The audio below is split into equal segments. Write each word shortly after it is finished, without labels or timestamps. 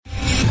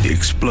The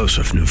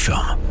explosive new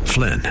film,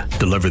 Flynn,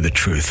 deliver the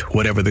truth,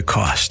 whatever the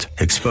cost.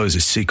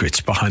 Exposes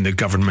secrets behind the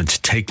government's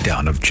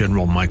takedown of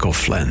General Michael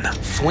Flynn.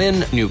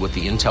 Flynn knew what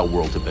the intel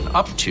world had been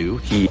up to.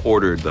 He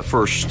ordered the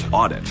first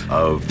audit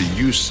of the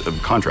use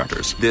of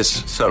contractors.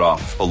 This set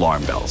off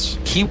alarm bells.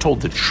 He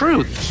told the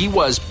truth. He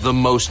was the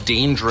most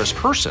dangerous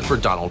person for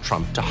Donald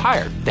Trump to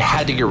hire. They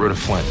had to get rid of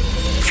Flynn.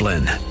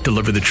 Flynn,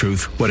 deliver the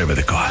truth, whatever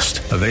the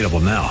cost. Available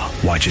now.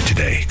 Watch it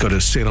today. Go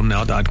to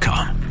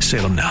salemnow.com.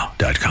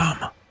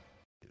 salemnow.com.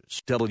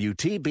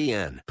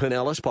 WTBN,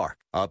 Pinellas Park.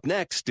 Up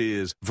next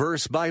is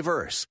Verse by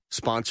Verse,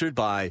 sponsored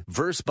by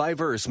Verse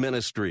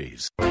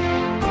Ministries.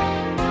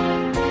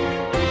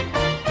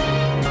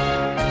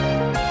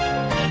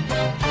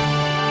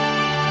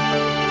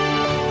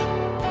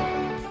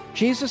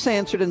 Jesus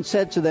answered and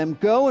said to them,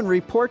 "Go and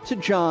report to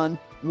John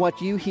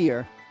what you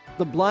hear.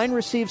 The blind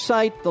receive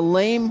sight, the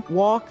lame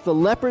walk, the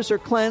lepers are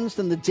cleansed,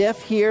 and the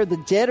deaf hear, the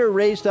dead are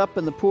raised up,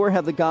 and the poor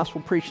have the gospel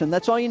preached." And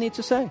that's all you need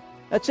to say.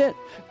 That's it.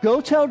 Go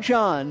tell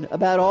John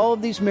about all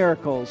of these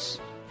miracles,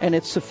 and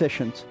it's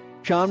sufficient.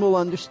 John will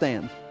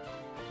understand.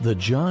 The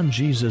John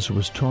Jesus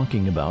was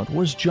talking about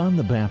was John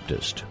the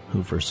Baptist,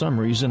 who for some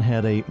reason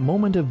had a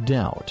moment of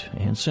doubt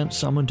and sent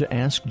someone to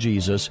ask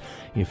Jesus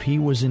if he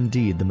was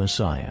indeed the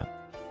Messiah.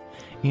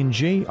 In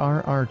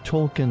J.R.R.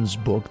 Tolkien's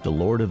book, The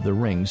Lord of the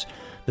Rings,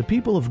 the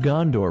people of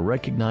Gondor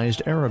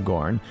recognized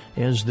Aragorn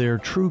as their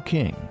true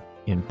king,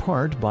 in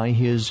part by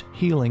his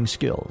healing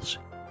skills.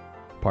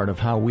 Part of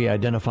how we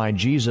identify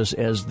Jesus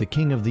as the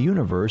King of the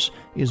universe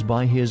is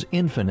by his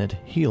infinite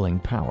healing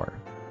power.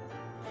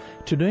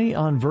 Today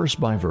on Verse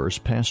by Verse,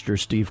 Pastor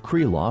Steve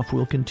Kreloff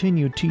will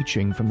continue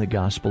teaching from the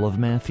Gospel of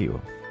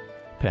Matthew.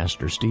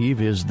 Pastor Steve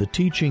is the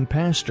teaching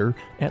pastor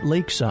at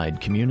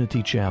Lakeside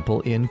Community Chapel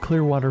in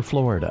Clearwater,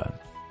 Florida.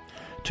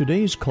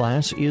 Today's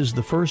class is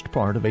the first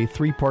part of a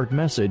three-part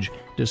message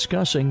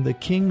discussing the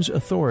King's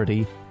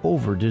authority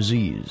over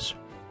disease.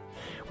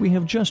 We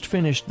have just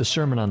finished the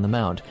Sermon on the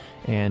Mount,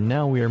 and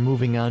now we are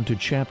moving on to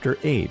chapter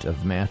 8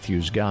 of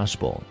Matthew's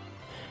Gospel.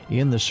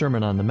 In the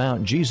Sermon on the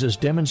Mount, Jesus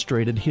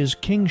demonstrated his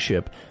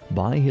kingship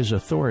by his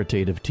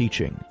authoritative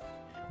teaching.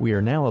 We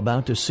are now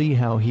about to see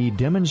how he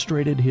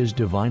demonstrated his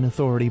divine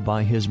authority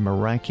by his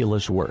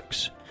miraculous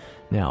works.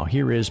 Now,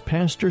 here is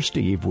Pastor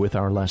Steve with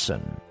our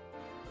lesson.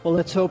 Well,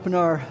 let's open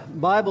our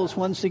Bibles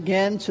once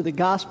again to the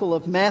Gospel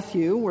of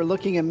Matthew. We're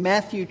looking at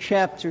Matthew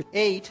chapter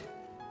 8.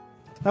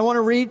 I want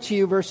to read to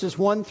you verses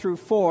 1 through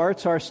 4.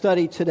 It's our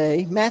study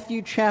today.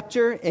 Matthew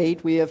chapter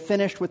 8. We have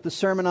finished with the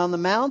Sermon on the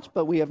Mount,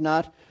 but we have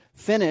not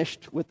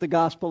finished with the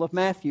Gospel of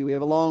Matthew. We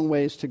have a long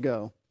ways to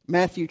go.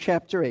 Matthew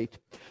chapter 8.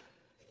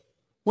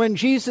 When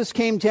Jesus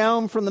came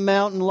down from the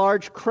mountain,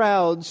 large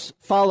crowds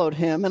followed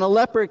him, and a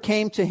leper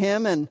came to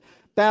him and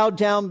bowed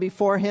down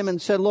before him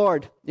and said,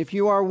 "Lord, if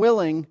you are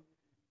willing,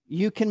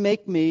 you can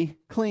make me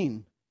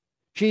clean."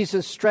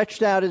 Jesus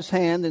stretched out his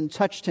hand and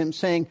touched him,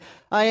 saying,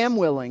 "I am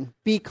willing,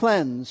 be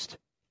cleansed."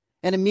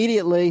 And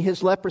immediately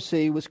his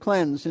leprosy was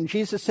cleansed. And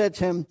Jesus said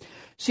to him,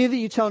 "See that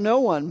you tell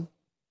no one,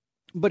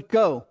 but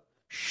go,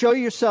 show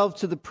yourself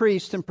to the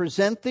priest and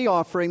present the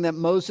offering that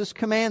Moses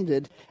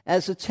commanded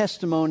as a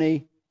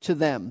testimony to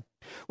them."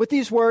 With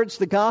these words,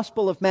 the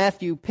Gospel of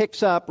Matthew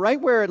picks up right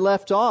where it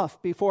left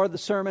off before the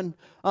Sermon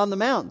on the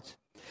Mount.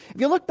 If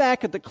you look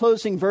back at the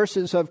closing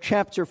verses of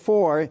chapter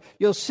 4,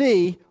 you'll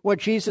see what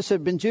Jesus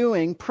had been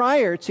doing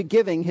prior to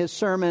giving his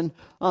Sermon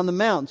on the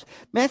Mount.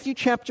 Matthew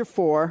chapter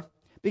 4,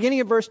 beginning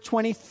at verse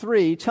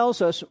 23,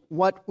 tells us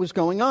what was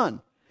going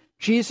on.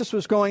 Jesus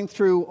was going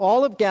through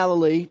all of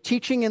Galilee,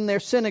 teaching in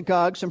their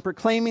synagogues and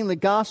proclaiming the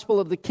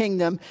gospel of the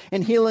kingdom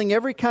and healing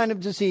every kind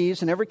of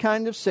disease and every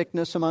kind of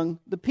sickness among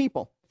the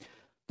people.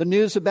 The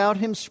news about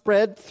him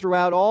spread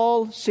throughout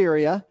all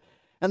Syria,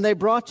 and they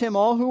brought to him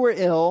all who were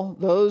ill,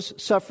 those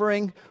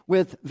suffering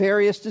with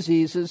various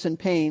diseases and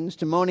pains,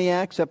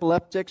 demoniacs,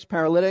 epileptics,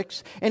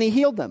 paralytics, and he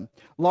healed them.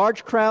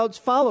 Large crowds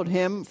followed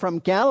him from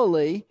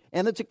Galilee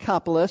and the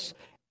Decapolis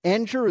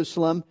and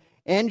Jerusalem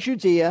and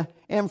Judea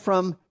and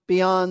from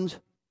beyond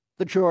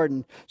the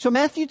Jordan. So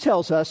Matthew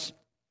tells us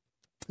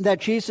that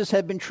Jesus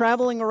had been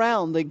traveling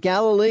around the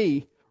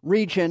Galilee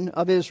region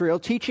of Israel,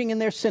 teaching in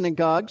their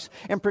synagogues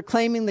and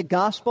proclaiming the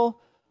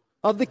gospel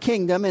of the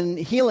kingdom and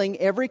healing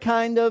every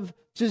kind of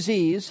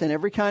disease and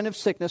every kind of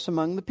sickness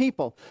among the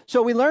people.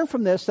 So we learn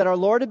from this that our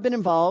Lord had been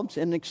involved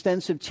in an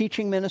extensive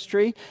teaching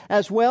ministry,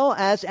 as well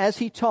as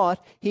he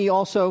taught, he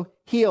also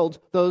healed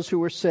those who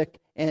were sick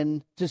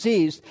and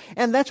diseased.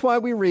 And that's why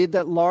we read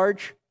that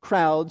large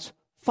crowds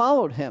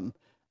followed him.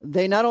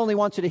 They not only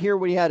wanted to hear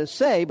what he had to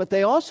say, but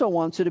they also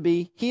wanted to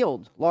be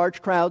healed.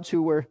 Large crowds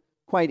who were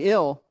quite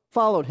ill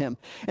followed him.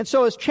 And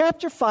so as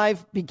chapter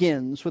 5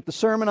 begins with the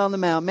Sermon on the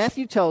Mount,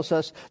 Matthew tells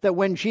us that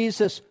when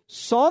Jesus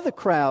saw the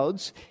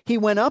crowds, he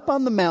went up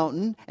on the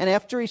mountain, and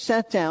after he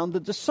sat down, the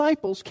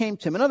disciples came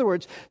to him. In other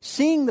words,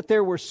 seeing that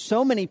there were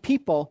so many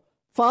people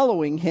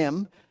following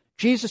him,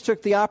 Jesus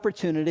took the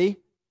opportunity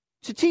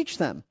to teach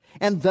them.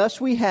 And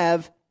thus we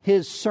have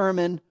his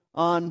Sermon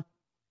on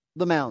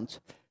the Mount.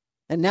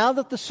 And now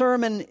that the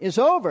sermon is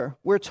over,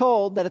 we're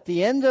told that at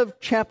the end of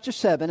chapter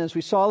 7, as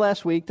we saw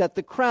last week, that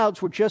the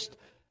crowds were just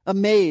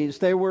amazed.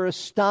 They were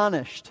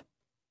astonished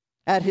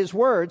at his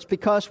words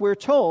because we're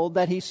told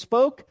that he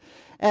spoke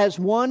as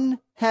one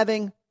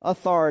having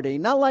authority,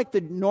 not like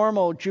the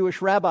normal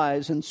Jewish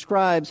rabbis and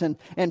scribes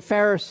and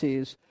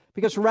Pharisees,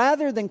 because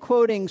rather than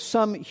quoting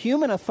some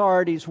human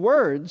authority's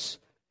words,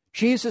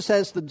 Jesus,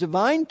 as the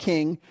divine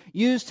king,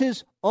 used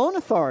his own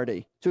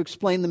authority to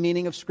explain the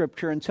meaning of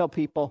Scripture and tell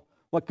people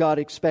what God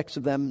expects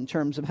of them in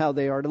terms of how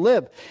they are to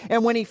live.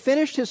 And when he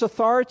finished his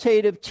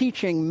authoritative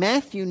teaching,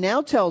 Matthew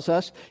now tells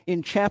us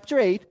in chapter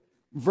 8,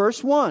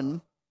 verse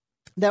 1,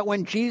 that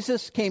when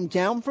Jesus came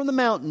down from the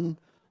mountain,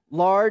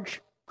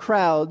 large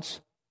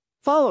crowds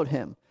followed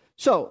him.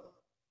 So,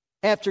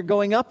 after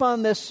going up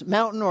on this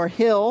mountain or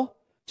hill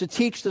to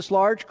teach this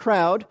large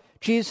crowd,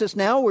 Jesus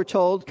now, we're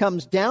told,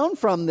 comes down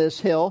from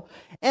this hill,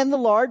 and the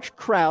large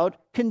crowd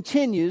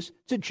continues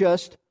to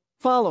just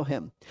follow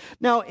him.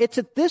 Now, it's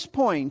at this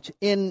point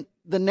in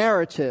the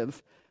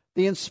narrative,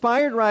 the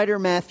inspired writer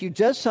Matthew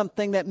does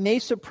something that may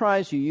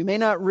surprise you. You may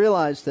not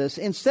realize this.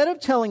 Instead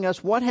of telling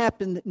us what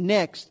happened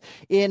next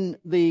in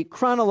the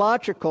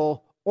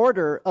chronological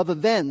order of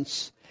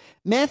events,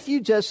 Matthew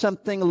does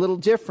something a little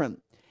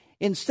different.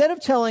 Instead of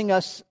telling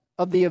us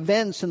of the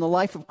events in the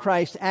life of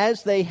Christ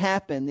as they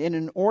happened in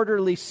an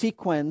orderly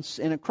sequence,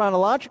 in a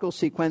chronological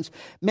sequence,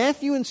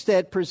 Matthew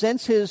instead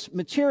presents his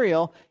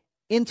material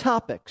in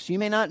topics. You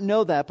may not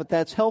know that, but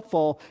that's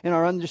helpful in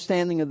our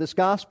understanding of this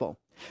gospel.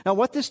 Now,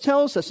 what this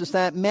tells us is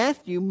that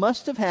Matthew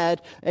must have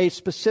had a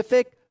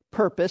specific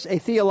purpose, a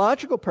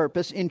theological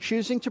purpose, in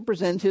choosing to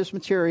present his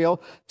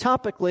material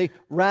topically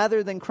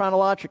rather than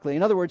chronologically.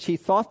 In other words, he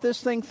thought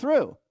this thing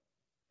through.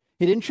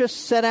 He didn't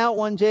just set out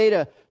one day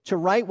to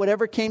write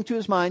whatever came to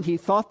his mind. He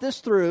thought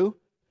this through.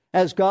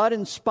 As God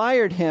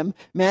inspired him,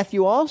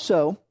 Matthew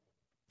also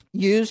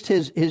used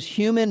his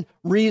human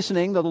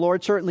reasoning, though the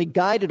Lord certainly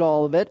guided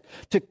all of it,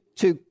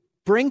 to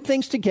bring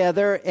things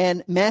together,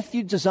 and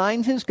Matthew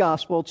designed his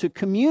gospel to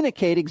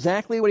communicate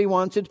exactly what he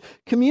wanted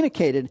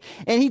communicated.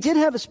 And he did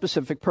have a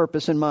specific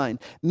purpose in mind.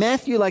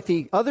 Matthew, like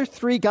the other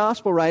three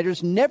gospel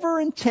writers, never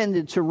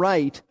intended to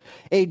write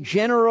a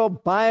general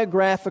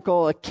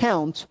biographical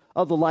account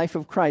of the life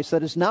of Christ.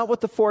 That is not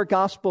what the four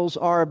gospels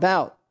are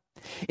about.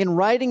 In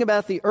writing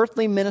about the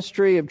earthly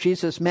ministry of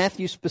Jesus,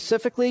 Matthew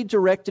specifically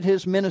directed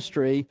his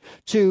ministry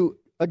to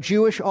a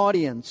Jewish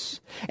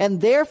audience,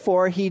 and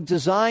therefore he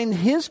designed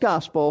his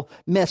gospel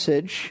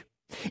message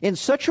in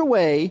such a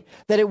way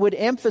that it would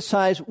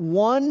emphasize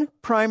one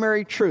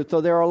primary truth.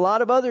 Though there are a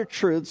lot of other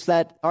truths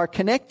that are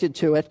connected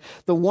to it,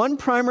 the one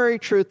primary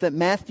truth that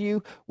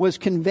Matthew was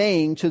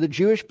conveying to the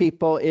Jewish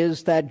people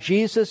is that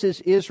Jesus is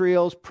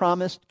Israel's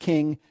promised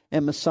king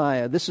and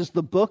Messiah. This is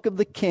the book of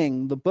the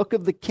king, the book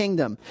of the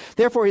kingdom.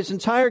 Therefore, his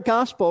entire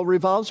gospel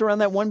revolves around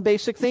that one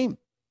basic theme.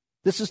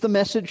 This is the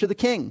message of the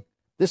king.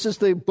 This is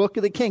the book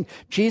of the king.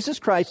 Jesus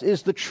Christ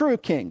is the true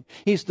king.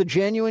 He's the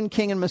genuine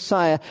king and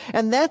Messiah.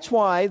 And that's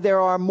why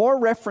there are more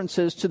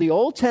references to the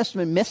Old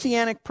Testament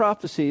messianic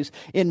prophecies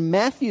in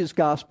Matthew's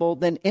gospel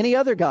than any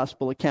other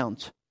gospel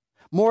account.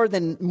 More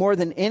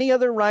than any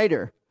other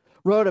writer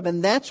wrote of.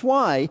 And that's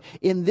why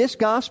in this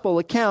gospel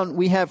account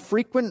we have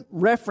frequent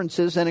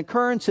references and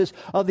occurrences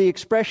of the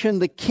expression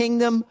the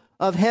kingdom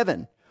of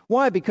heaven.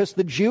 Why? Because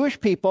the Jewish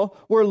people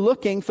were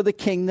looking for the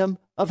kingdom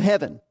of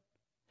heaven,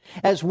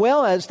 as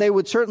well as they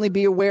would certainly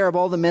be aware of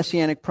all the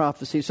messianic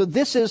prophecies. So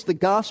this is the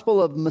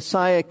gospel of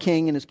Messiah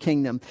King and his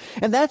kingdom.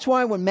 And that's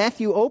why when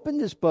Matthew opened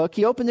his book,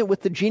 he opened it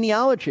with the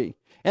genealogy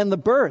and the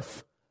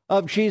birth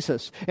of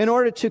Jesus, in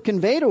order to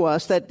convey to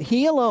us that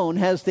he alone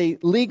has the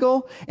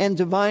legal and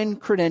divine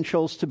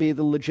credentials to be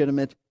the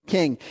legitimate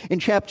king. In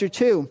chapter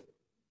 2,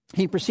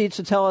 he proceeds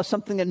to tell us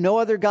something that no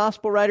other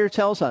gospel writer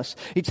tells us.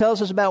 He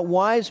tells us about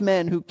wise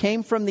men who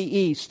came from the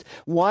east.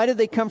 Why did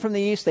they come from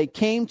the east? They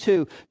came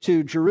to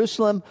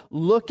Jerusalem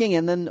looking,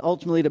 and then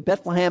ultimately to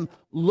Bethlehem,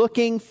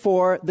 looking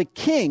for the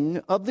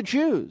king of the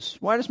Jews.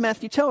 Why does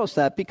Matthew tell us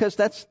that? Because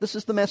this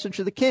is the message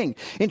of the king.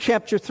 In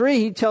chapter 3,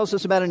 he tells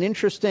us about an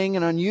interesting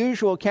and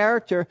unusual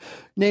character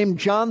named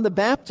John the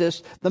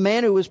Baptist, the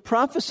man who was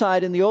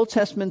prophesied in the Old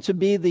Testament to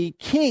be the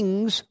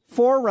king's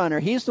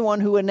forerunner. He's the one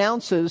who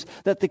announces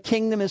that the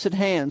kingdom is at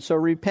hand, so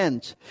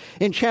repent.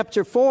 In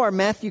chapter 4,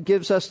 Matthew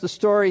gives us the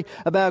story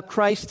about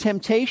Christ's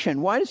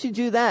temptation. Why does he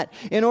do that?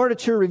 In order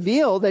to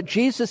reveal that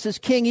Jesus is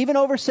king even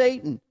over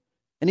Satan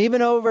and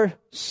even over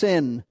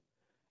sin.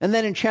 And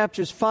then in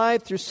chapters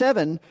 5 through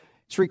 7,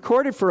 it's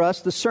recorded for us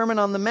the Sermon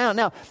on the Mount.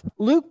 Now,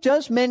 Luke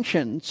does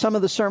mention some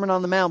of the Sermon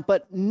on the Mount,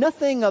 but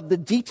nothing of the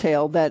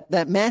detail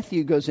that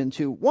Matthew goes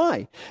into.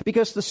 Why?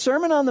 Because the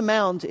Sermon on the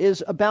Mount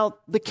is about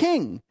the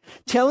king,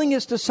 telling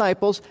his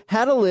disciples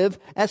how to live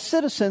as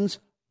citizens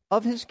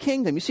of his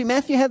kingdom. You see,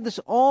 Matthew had this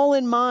all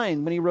in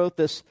mind when he wrote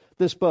this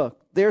book.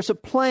 There's a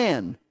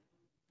plan.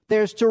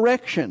 There's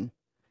direction.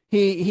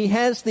 He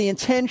has the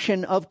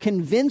intention of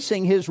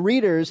convincing his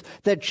readers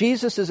that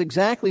Jesus is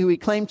exactly who he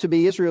claimed to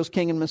be, Israel's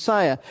king and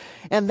Messiah.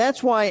 And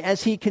that's why,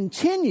 as he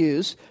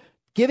continues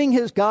giving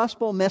his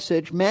gospel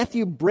message,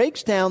 Matthew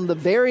breaks down the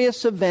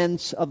various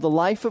events of the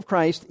life of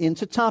Christ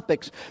into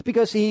topics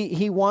because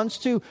he wants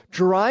to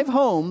drive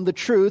home the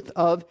truth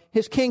of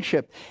his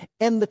kingship.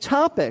 And the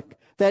topic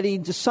that he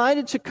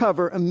decided to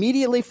cover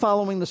immediately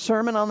following the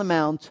Sermon on the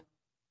Mount,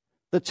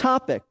 the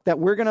topic that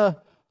we're going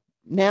to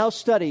now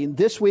study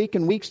this week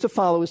and weeks to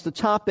follow, is the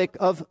topic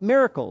of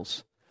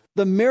miracles.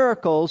 The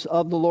miracles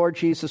of the Lord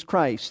Jesus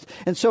Christ.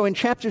 And so in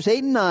chapters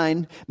 8 and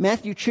 9,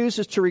 Matthew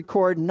chooses to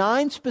record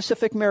 9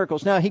 specific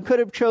miracles. Now, he could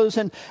have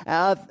chosen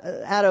out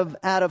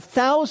of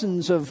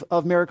thousands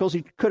of miracles,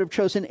 he could have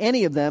chosen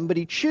any of them, but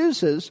he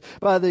chooses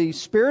by the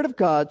Spirit of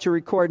God to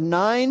record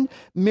 9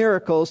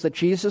 miracles that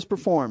Jesus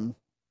performed.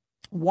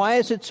 Why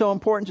is it so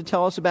important to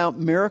tell us about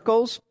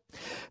miracles?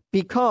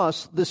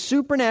 Because the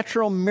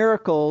supernatural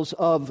miracles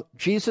of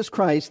Jesus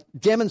Christ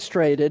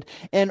demonstrated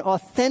and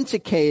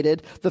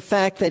authenticated the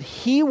fact that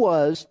he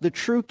was the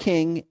true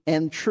king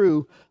and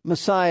true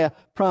Messiah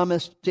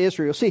promised to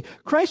Israel. See,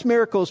 Christ's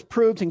miracles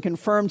proved and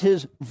confirmed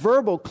his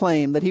verbal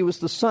claim that he was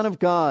the Son of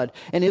God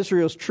and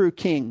Israel's true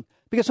king.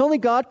 Because only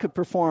God could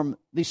perform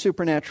these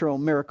supernatural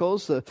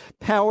miracles, the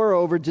power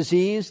over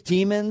disease,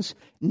 demons,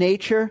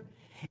 nature.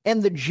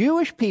 And the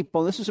Jewish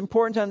people, this is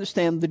important to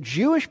understand, the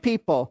Jewish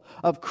people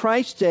of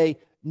Christ's day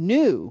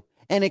knew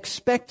and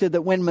expected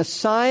that when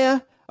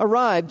Messiah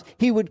arrived,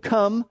 he would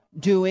come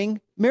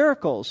doing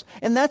miracles.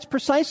 And that's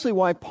precisely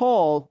why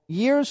Paul,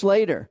 years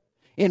later,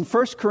 in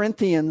 1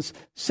 Corinthians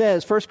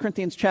says, 1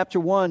 Corinthians chapter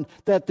 1,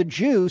 that the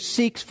Jew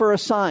seeks for a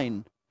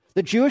sign.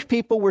 The Jewish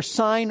people were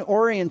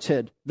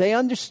sign-oriented. They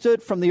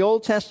understood from the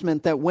Old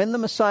Testament that when the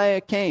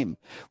Messiah came,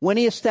 when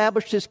he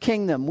established his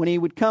kingdom, when he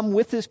would come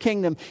with his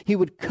kingdom, he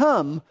would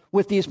come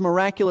with these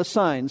miraculous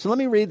signs. And let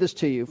me read this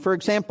to you. For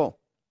example,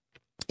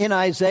 in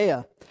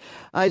Isaiah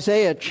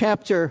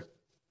chapter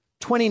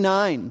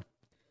 29,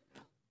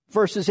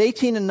 verses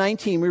 18 and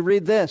 19, we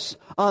read this.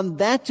 On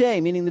that day,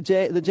 meaning the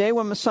day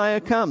when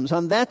Messiah comes,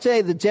 on that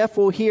day the deaf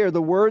will hear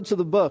the words of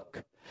the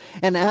book.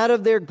 And out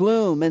of their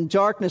gloom and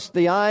darkness,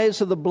 the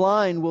eyes of the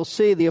blind will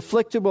see. The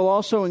afflicted will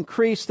also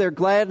increase their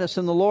gladness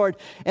in the Lord,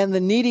 and the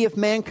needy of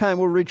mankind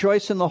will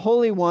rejoice in the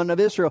Holy One of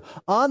Israel.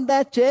 On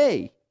that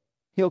day,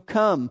 he'll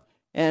come,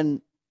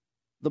 and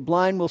the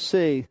blind will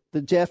see,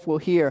 the deaf will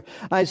hear.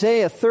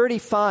 Isaiah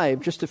 35,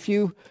 just a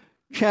few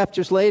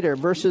chapters later,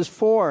 verses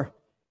 4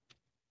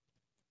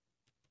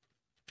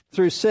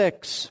 through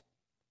 6.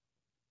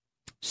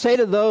 Say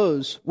to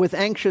those with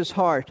anxious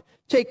heart,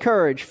 take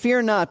courage,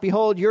 fear not.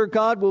 Behold, your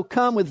God will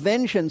come with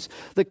vengeance.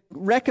 The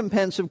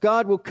recompense of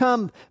God will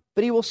come,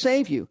 but he will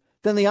save you.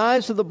 Then the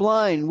eyes of the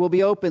blind will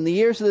be opened, the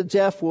ears of the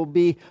deaf will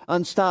be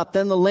unstopped.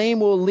 Then the lame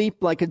will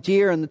leap like a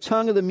deer, and the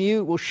tongue of the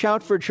mute will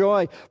shout for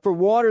joy. For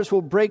waters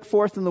will break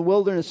forth in the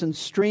wilderness and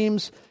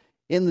streams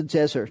in the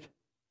desert.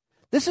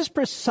 This is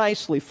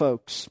precisely,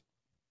 folks,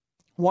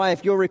 why,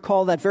 if you'll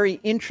recall that very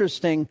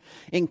interesting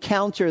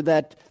encounter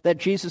that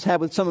Jesus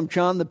had with some of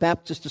John the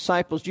Baptist's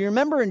disciples. Do you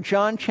remember in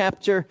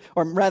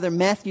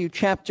Matthew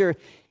chapter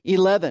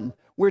 11,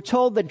 we're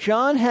told that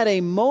John had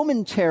a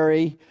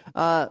momentary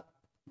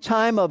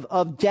time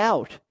of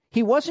doubt.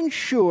 He wasn't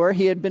sure.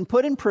 He had been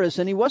put in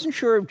prison. He wasn't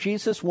sure if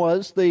Jesus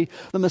was the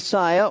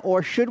Messiah,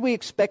 or should we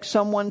expect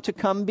someone to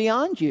come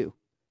beyond you?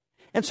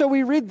 And so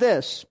we read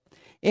this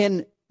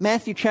in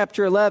Matthew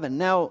chapter 11.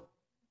 Now,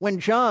 when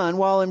John,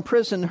 while in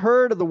prison,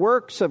 heard of the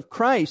works of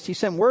Christ, he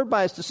sent word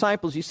by his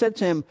disciples. He said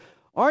to him,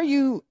 are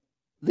you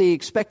the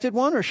expected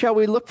one, or shall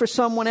we look for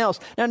someone else?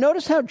 Now,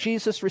 notice how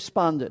Jesus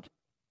responded.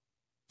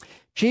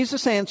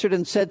 Jesus answered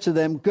and said to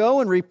them, go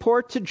and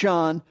report to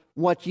John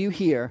what you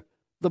hear.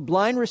 The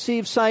blind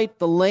receive sight,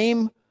 the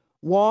lame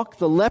walk,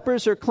 the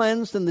lepers are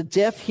cleansed, and the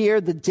deaf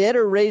hear, the dead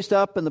are raised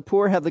up, and the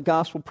poor have the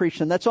gospel preached.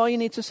 And that's all you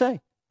need to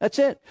say. That's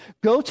it.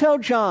 Go tell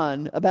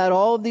John about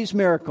all of these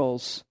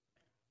miracles,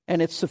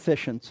 and it's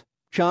sufficient.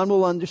 John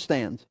will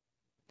understand.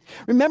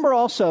 Remember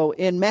also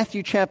in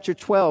Matthew chapter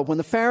 12, when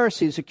the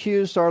Pharisees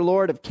accused our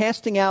Lord of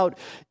casting out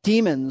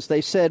demons,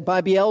 they said,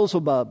 by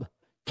Beelzebub,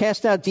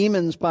 cast out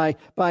demons by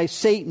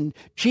Satan.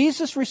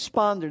 Jesus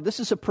responded. This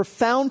is a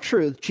profound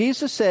truth.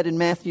 Jesus said in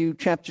Matthew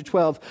chapter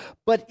 12,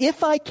 but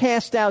if I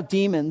cast out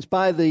demons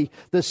by the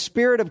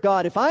Spirit of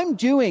God, if I'm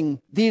doing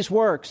these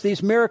works,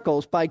 these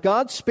miracles by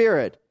God's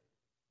Spirit,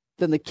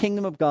 then the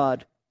kingdom of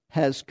God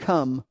has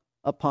come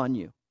upon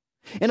you.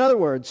 In other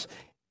words,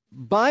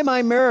 by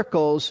my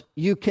miracles,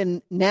 you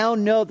can now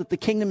know that the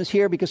kingdom is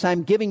here because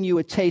I'm giving you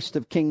a taste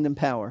of kingdom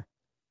power.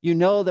 You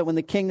know that when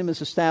the kingdom is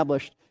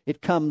established,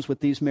 it comes with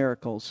these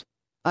miracles.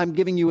 I'm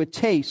giving you a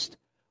taste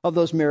of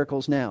those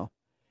miracles now.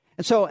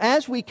 And so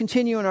as we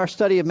continue in our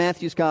study of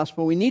Matthew's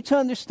gospel, we need to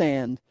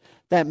understand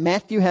that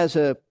Matthew has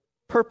a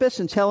purpose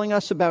in telling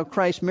us about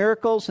Christ's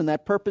miracles, and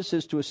that purpose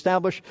is to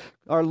establish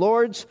our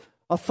Lord's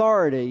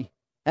authority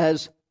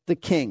as the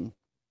king.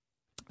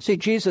 See,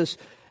 Jesus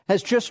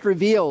has just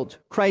revealed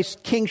Christ's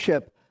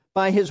kingship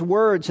by his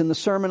words in the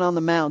Sermon on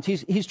the Mount.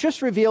 He's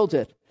just revealed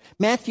it.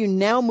 Matthew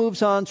now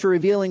moves on to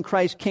revealing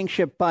Christ's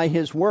kingship by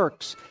his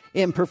works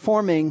in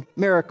performing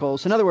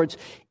miracles. In other words,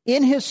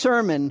 in his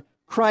sermon,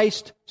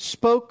 Christ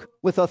spoke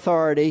with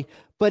authority,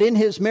 but in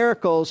his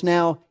miracles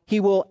now he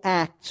will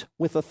act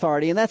with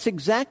authority. And that's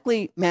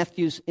exactly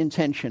Matthew's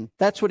intention.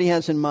 That's what he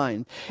has in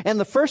mind.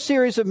 And the first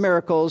series of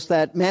miracles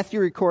that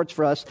Matthew records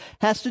for us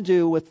has to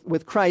do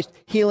with Christ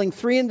healing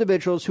 3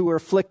 individuals who were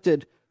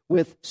afflicted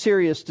with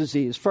serious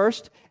disease.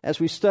 First, as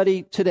we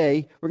study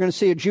today, we're going to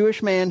see a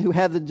Jewish man who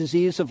had the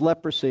disease of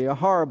leprosy, a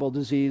horrible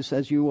disease,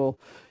 as you will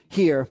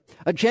hear.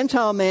 A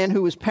Gentile man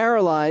who was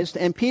paralyzed,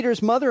 and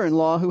Peter's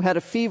mother-in-law who had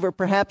a fever,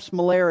 perhaps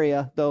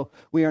malaria, though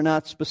we are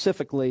not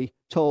specifically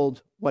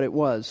told what it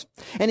was.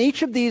 And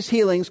each of these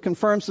healings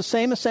confirms the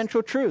same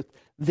essential truth.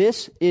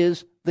 This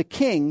is the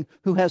king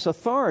who has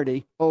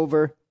authority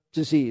over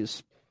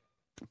disease.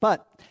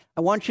 But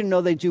I want you to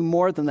know they do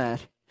more than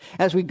that.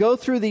 As we go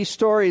through these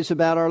stories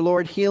about our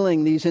Lord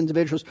healing these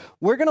individuals,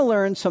 we're going to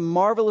learn some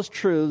marvelous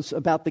truths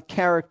about the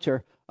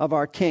character of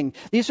our King.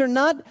 These are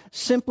not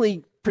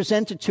simply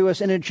presented to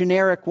us in a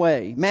generic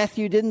way.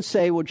 Matthew didn't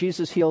say, well,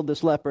 Jesus healed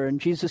this leper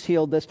and Jesus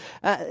healed this.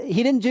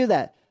 He didn't do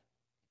that.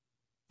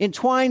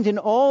 Entwined in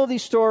all of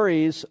these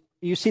stories,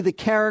 you see the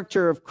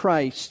character of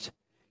Christ.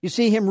 You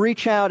see him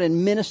reach out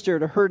and minister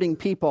to hurting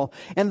people.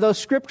 And though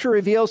Scripture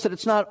reveals that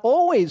it's not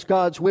always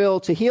God's will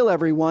to heal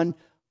everyone,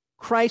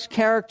 Christ's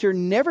character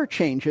never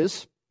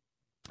changes,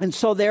 and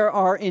so there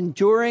are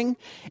enduring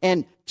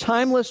and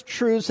timeless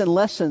truths and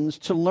lessons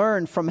to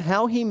learn from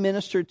how he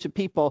ministered to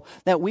people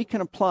that we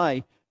can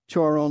apply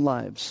to our own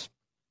lives.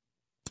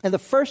 And the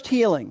first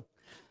healing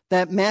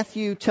that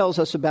Matthew tells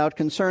us about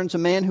concerns a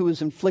man who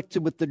was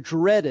inflicted with the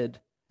dreaded,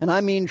 and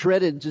I mean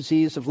dreaded,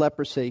 disease of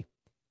leprosy.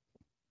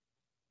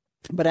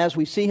 But as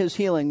we see his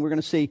healing, we're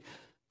going to see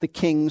the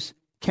king's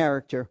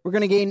character. We're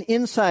going to gain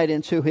insight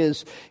into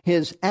his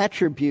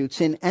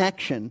attributes in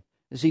action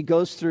as he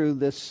goes through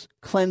this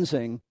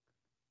cleansing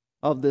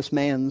of this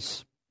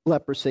man's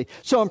leprosy.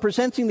 So in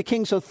presenting the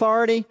king's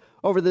authority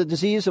over the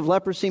disease of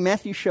leprosy,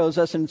 Matthew shows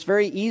us, and it's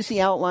very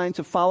easy outline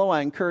to follow.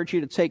 I encourage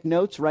you to take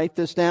notes, write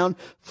this down.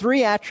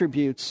 3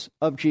 attributes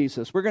of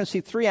Jesus. We're going to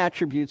see 3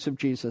 attributes of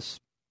Jesus.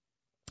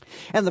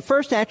 And the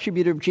first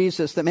attribute of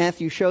Jesus that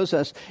Matthew shows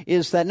us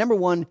is that, number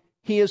 1,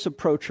 he is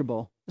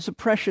approachable. It's a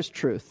precious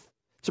truth.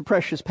 It's a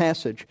precious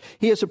passage.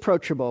 He is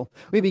approachable.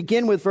 We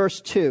begin with verse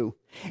 2.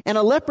 And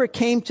a leper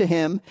came to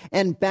him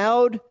and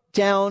bowed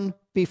down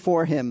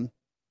before him.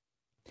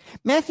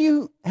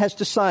 Matthew has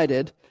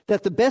decided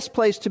that the best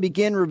place to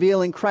begin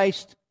revealing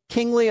Christ's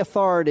kingly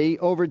authority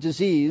over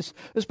disease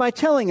is by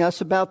telling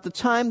us about the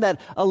time that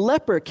a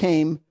leper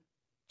came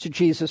to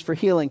Jesus for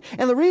healing.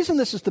 And the reason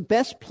this is the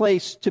best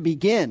place to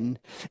begin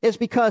is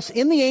because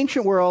in the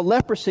ancient world,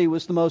 leprosy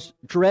was the most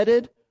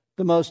dreaded,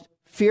 the most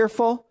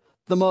fearful,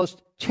 the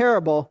most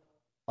terrible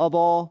of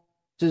all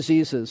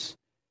diseases.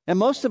 And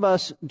most of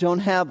us don't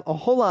have a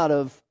whole lot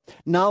of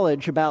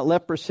knowledge about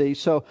leprosy.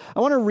 So I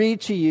want to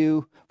read to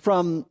you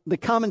from the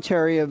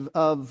commentary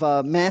of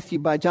Matthew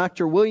by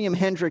Dr. William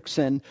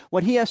Hendrickson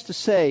what he has to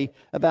say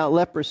about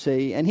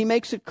leprosy. And he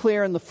makes it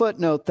clear in the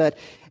footnote that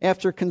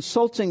after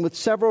consulting with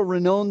several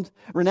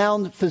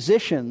renowned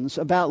physicians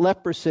about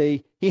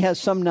leprosy, he has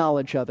some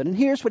knowledge of it. And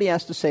here's what he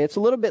has to say. It's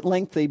a little bit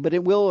lengthy, but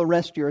it will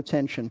arrest your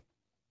attention.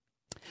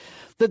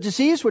 The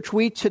disease which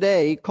we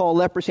today call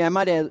leprosy, I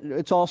might add,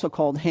 it's also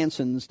called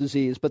Hansen's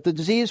disease, but the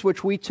disease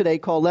which we today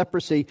call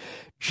leprosy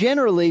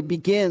generally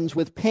begins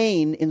with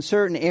pain in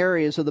certain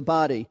areas of the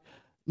body.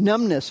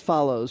 Numbness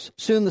follows.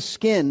 Soon the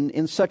skin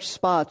in such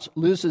spots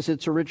loses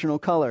its original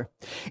color.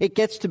 It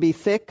gets to be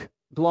thick,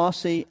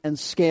 glossy, and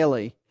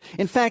scaly.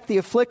 In fact, the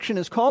affliction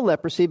is called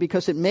leprosy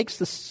because it makes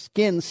the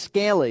skin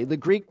scaly. The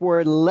Greek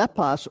word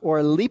lepos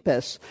or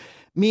lepis,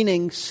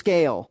 meaning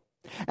scale.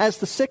 As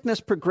the sickness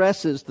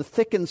progresses, the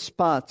thickened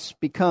spots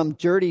become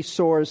dirty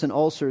sores and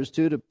ulcers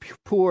due to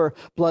poor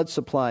blood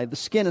supply. The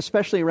skin,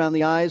 especially around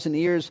the eyes and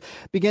ears,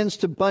 begins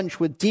to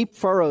bunch with deep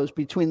furrows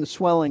between the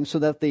swelling so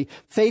that the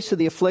face of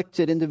the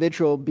afflicted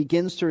individual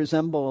begins to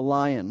resemble a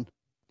lion.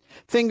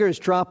 Fingers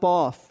drop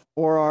off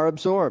or are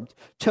absorbed.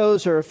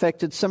 Toes are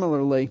affected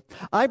similarly.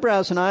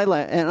 Eyebrows and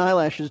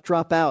eyelashes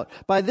drop out.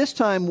 By this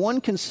time,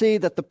 one can see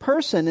that the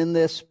person in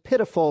this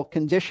pitiful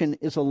condition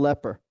is a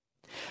leper.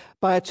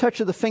 By a touch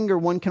of the finger,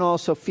 one can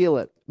also feel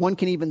it. One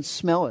can even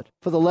smell it,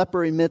 for the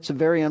leper emits a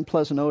very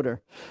unpleasant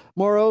odor.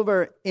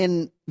 Moreover,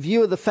 in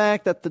view of the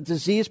fact that the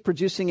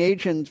disease-producing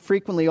agent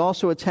frequently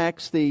also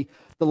attacks the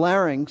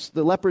larynx,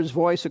 the leper's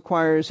voice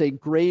acquires a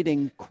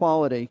grating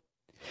quality.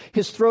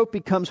 His throat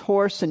becomes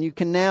hoarse, and you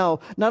can now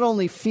not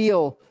only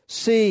feel,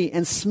 see,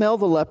 and smell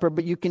the leper,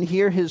 but you can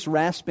hear his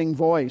rasping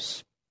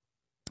voice.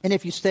 And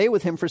if you stay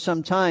with him for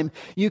some time,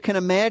 you can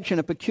imagine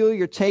a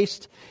peculiar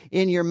taste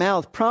in your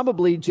mouth,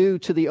 probably due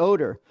to the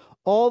odor.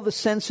 All the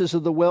senses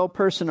of the well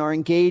person are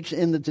engaged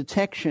in the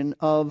detection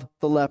of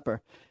the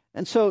leper.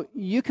 And so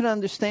you can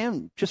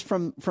understand just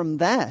from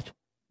that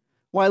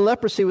why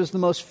leprosy was the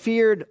most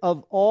feared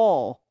of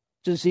all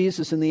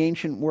diseases in the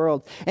ancient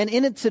world. And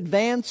in its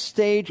advanced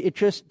stage, it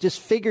just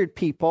disfigured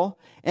people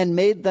and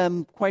made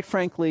them, quite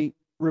frankly,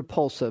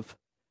 repulsive.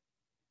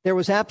 There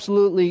was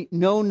absolutely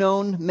no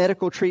known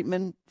medical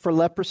treatment for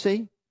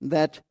leprosy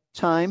that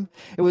time.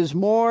 It was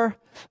more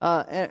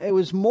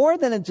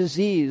than a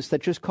disease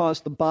that just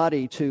caused the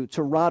body to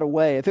rot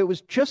away. If it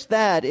was just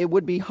that, it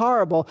would be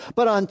horrible.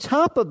 But on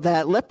top of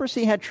that,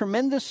 leprosy had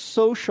tremendous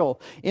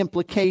social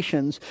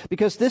implications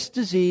because this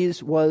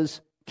disease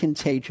was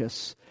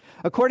contagious.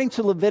 According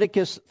to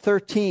Leviticus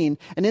 13,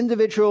 an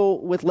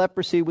individual with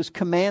leprosy was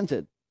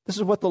commanded, this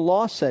is what the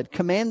law said,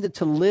 commanded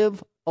to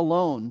live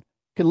alone.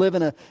 Could live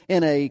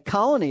in a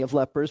colony of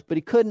lepers, but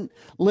he couldn't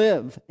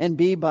live and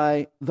be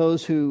by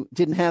those who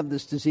didn't have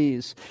this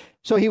disease.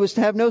 So he was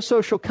to have no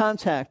social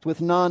contact with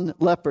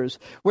non-lepers.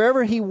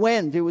 Wherever he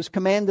went, it was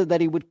commanded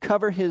that he would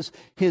cover his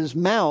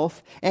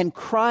mouth and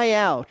cry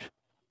out,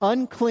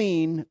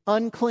 unclean,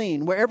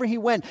 unclean, wherever he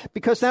went,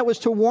 because that was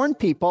to warn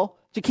people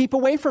to keep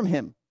away from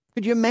him.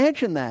 Could you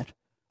imagine that?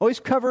 Always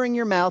covering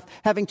your mouth,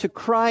 having to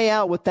cry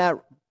out with that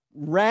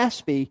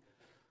raspy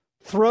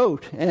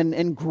throat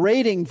and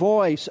grating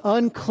voice,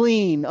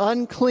 unclean,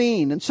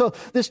 unclean. And so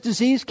this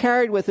disease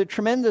carried with it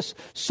tremendous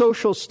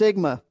social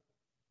stigma,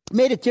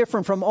 made it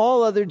different from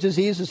all other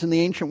diseases in the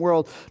ancient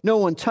world. No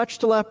one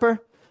touched a leper.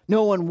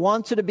 No one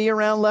wanted to be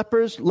around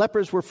lepers.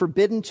 Lepers were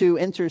forbidden to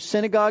enter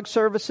synagogue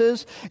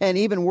services and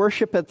even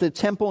worship at the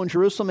temple in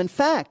Jerusalem. In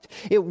fact,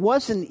 it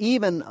wasn't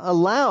even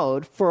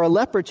allowed for a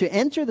leper to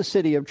enter the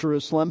city of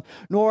Jerusalem,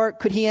 nor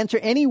could he enter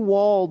any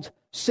walled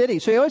city.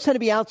 So he always had to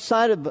be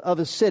outside of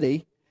a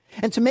city.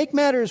 And to make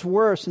matters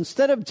worse,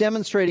 instead of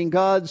demonstrating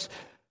God's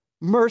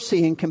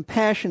mercy and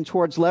compassion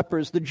towards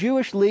lepers, the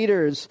Jewish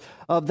leaders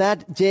of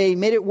that day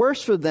made it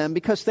worse for them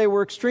because they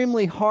were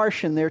extremely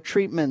harsh in their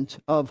treatment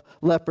of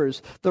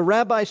lepers. The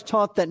rabbis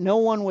taught that no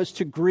one was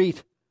to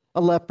greet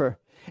a leper.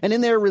 And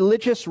in their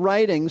religious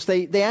writings,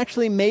 they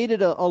actually made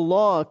it a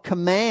law, a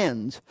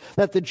command,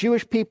 that the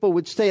Jewish people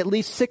would stay at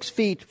least 6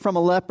 feet from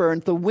a leper. And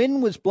if the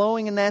wind was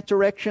blowing in that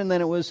direction,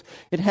 then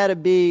it had to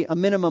be a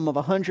minimum of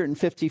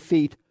 150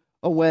 feet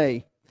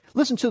away.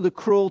 Listen to the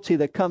cruelty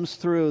that comes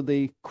through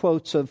the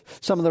quotes of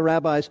some of the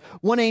rabbis.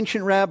 One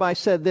ancient rabbi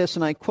said this,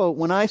 and I quote,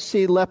 "When I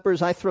see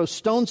lepers, I throw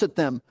stones at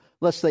them,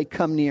 lest they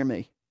come near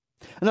me."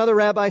 Another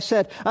rabbi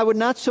said, "I would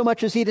not so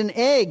much as eat an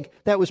egg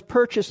that was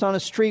purchased on a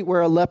street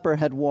where a leper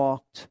had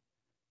walked."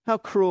 How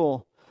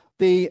cruel.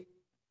 The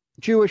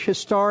Jewish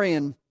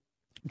historian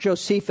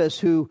Josephus,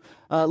 who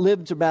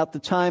lived about the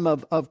time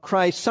of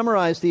Christ,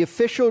 summarized the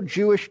official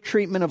Jewish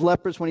treatment of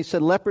lepers when he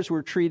said lepers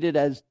were treated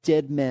as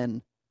dead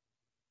men.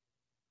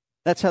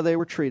 That's how they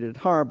were treated.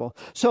 Horrible.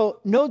 So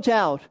no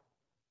doubt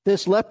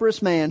this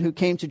leprous man who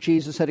came to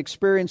Jesus had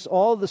experienced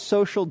all the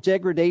social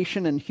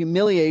degradation and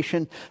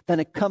humiliation that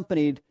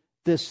accompanied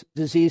this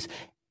disease.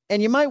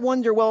 And you might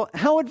wonder, well,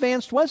 how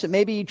advanced was it?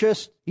 Maybe he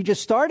just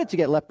started to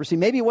get leprosy.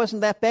 Maybe it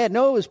wasn't that bad.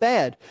 No, it was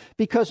bad,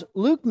 because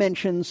Luke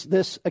mentions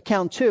this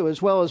account too,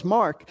 as well as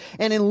Mark.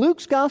 And in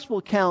Luke's gospel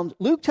account,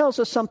 Luke tells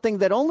us something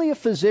that only a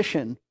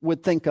physician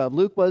would think of.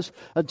 Luke was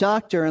a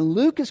doctor, and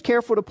Luke is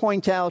careful to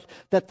point out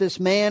that this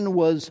man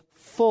was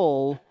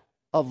full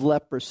of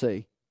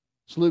leprosy.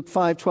 It's Luke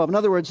 5:12. In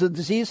other words, the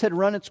disease had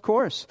run its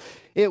course.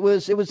 It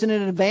was in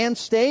an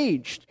advanced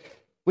stage,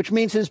 which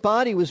means his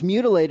body was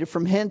mutilated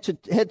from head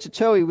to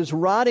toe. He was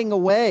rotting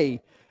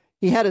away.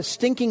 He had a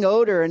stinking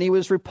odor, and he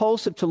was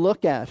repulsive to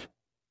look at.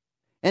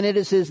 And it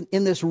is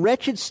in this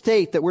wretched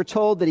state that we're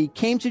told that he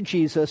came to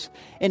Jesus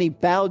and he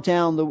bowed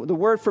down. The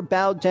word for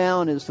bowed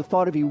down is the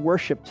thought of he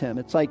worshiped him.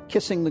 It's like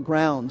kissing the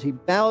ground. He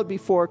bowed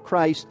before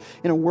Christ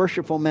in a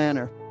worshipful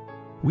manner.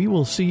 We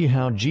will see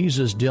how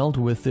Jesus dealt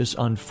with this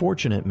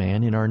unfortunate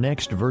man in our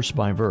next verse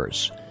by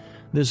verse.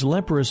 This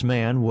leprous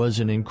man was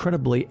an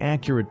incredibly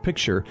accurate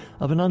picture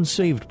of an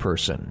unsaved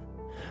person.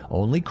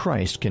 Only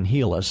Christ can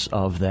heal us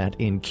of that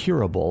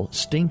incurable,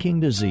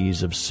 stinking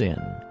disease of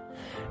sin.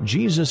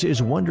 Jesus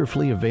is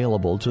wonderfully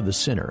available to the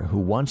sinner who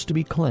wants to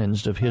be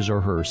cleansed of his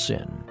or her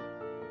sin.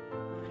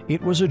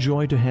 It was a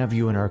joy to have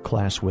you in our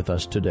class with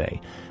us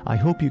today. I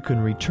hope you can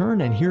return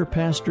and hear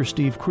Pastor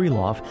Steve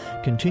Kreloff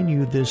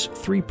continue this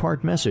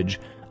 3-part message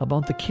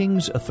about the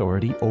King's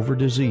authority over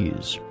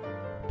disease.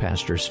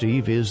 Pastor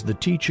Steve is the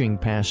teaching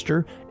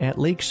pastor at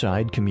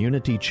Lakeside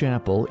Community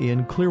Chapel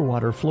in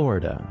Clearwater,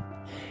 Florida.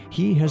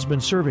 He has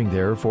been serving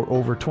there for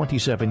over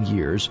 27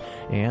 years,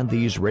 and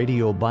these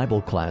radio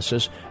Bible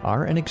classes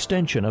are an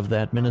extension of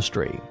that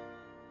ministry.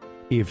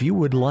 If you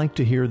would like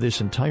to hear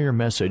this entire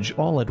message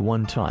all at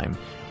one time,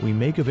 we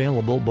make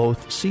available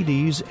both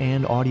CDs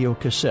and audio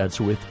cassettes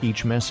with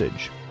each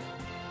message.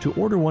 To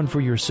order one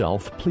for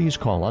yourself, please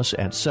call us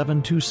at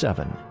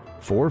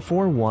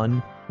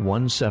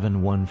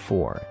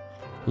 727-441-1714.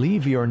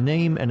 Leave your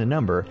name and a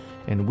number,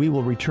 and we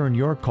will return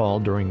your call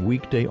during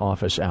weekday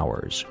office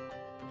hours.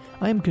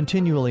 I am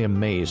continually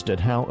amazed at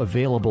how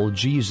available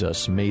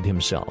Jesus made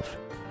himself.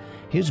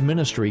 His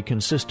ministry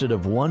consisted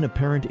of one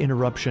apparent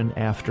interruption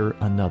after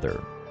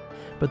another.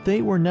 But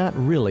they were not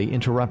really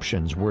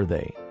interruptions, were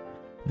they?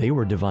 They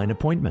were divine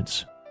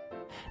appointments.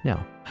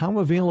 Now, how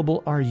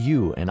available are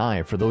you and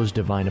I for those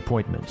divine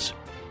appointments?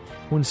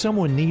 When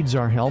someone needs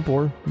our help,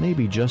 or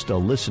maybe just a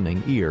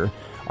listening ear,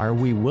 are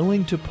we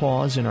willing to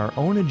pause in our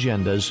own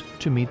agendas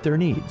to meet their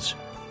needs?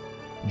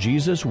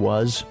 Jesus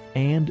was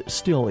and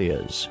still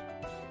is.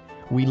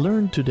 We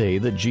learned today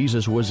that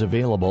Jesus was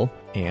available,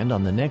 and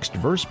on the next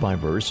Verse by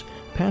Verse,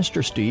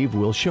 Pastor Steve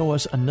will show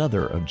us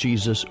another of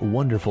Jesus'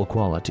 wonderful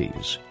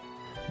qualities.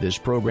 This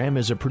program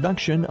is a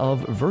production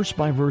of Verse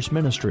by Verse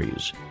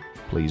Ministries.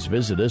 Please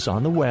visit us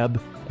on the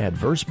web at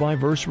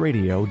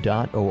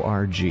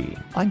versebyverseradio.org.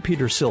 I'm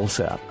Peter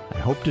Silseth. I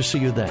hope to see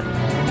you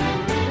then.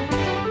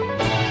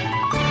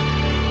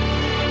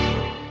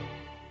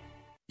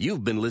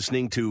 You've been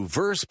listening to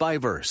Verse by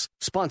Verse,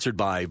 sponsored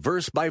by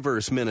Verse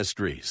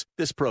Ministries.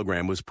 This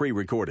program was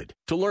pre-recorded.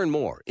 To learn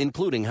more,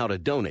 including how to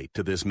donate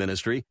to this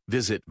ministry,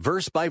 visit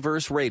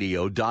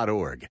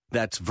versebyverseradio.org.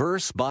 That's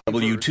Verse by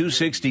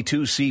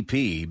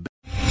W262CP.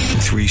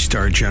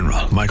 3-star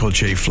General Michael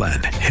J.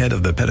 Flynn, head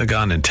of the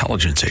Pentagon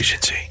Intelligence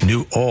Agency,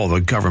 knew all the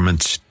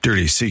government's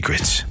dirty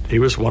secrets. He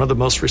was one of the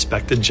most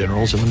respected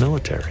generals in the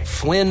military.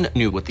 Flynn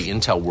knew what the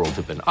intel world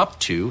had been up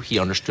to. He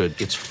understood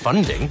its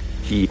funding.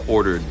 He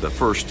ordered the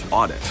first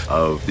audit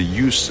of the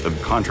use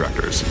of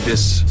contractors.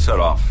 This set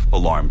off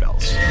alarm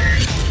bells.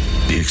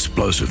 The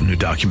explosive new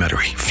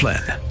documentary,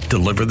 Flynn,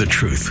 Deliver the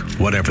Truth,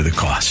 Whatever the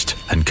Cost,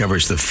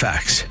 uncovers the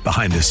facts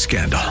behind this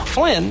scandal.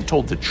 Flynn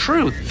told the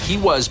truth. He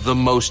was the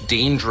most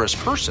dangerous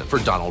person for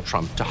Donald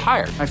Trump to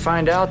hire. I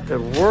find out the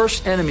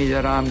worst enemy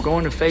that I'm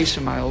going to face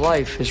in my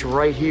life is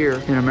right here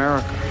in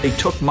America. They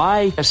took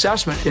my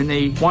assessment and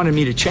they wanted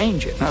me to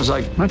change it. And I was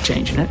like, I'm not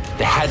changing it.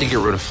 They had to get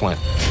rid of Flynn.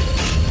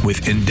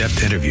 With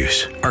in-depth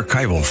interviews,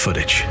 archival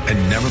footage,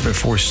 and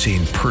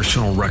never-before-seen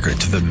personal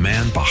records of the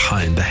man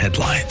behind the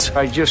headlines.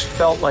 I just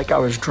felt like I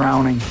was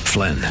drowning.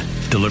 Flynn,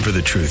 Deliver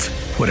the Truth,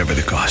 Whatever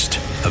the Cost.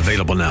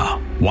 Available now.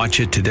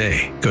 Watch it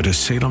today. Go to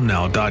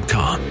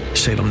salemnow.com.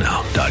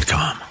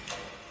 salemnow.com.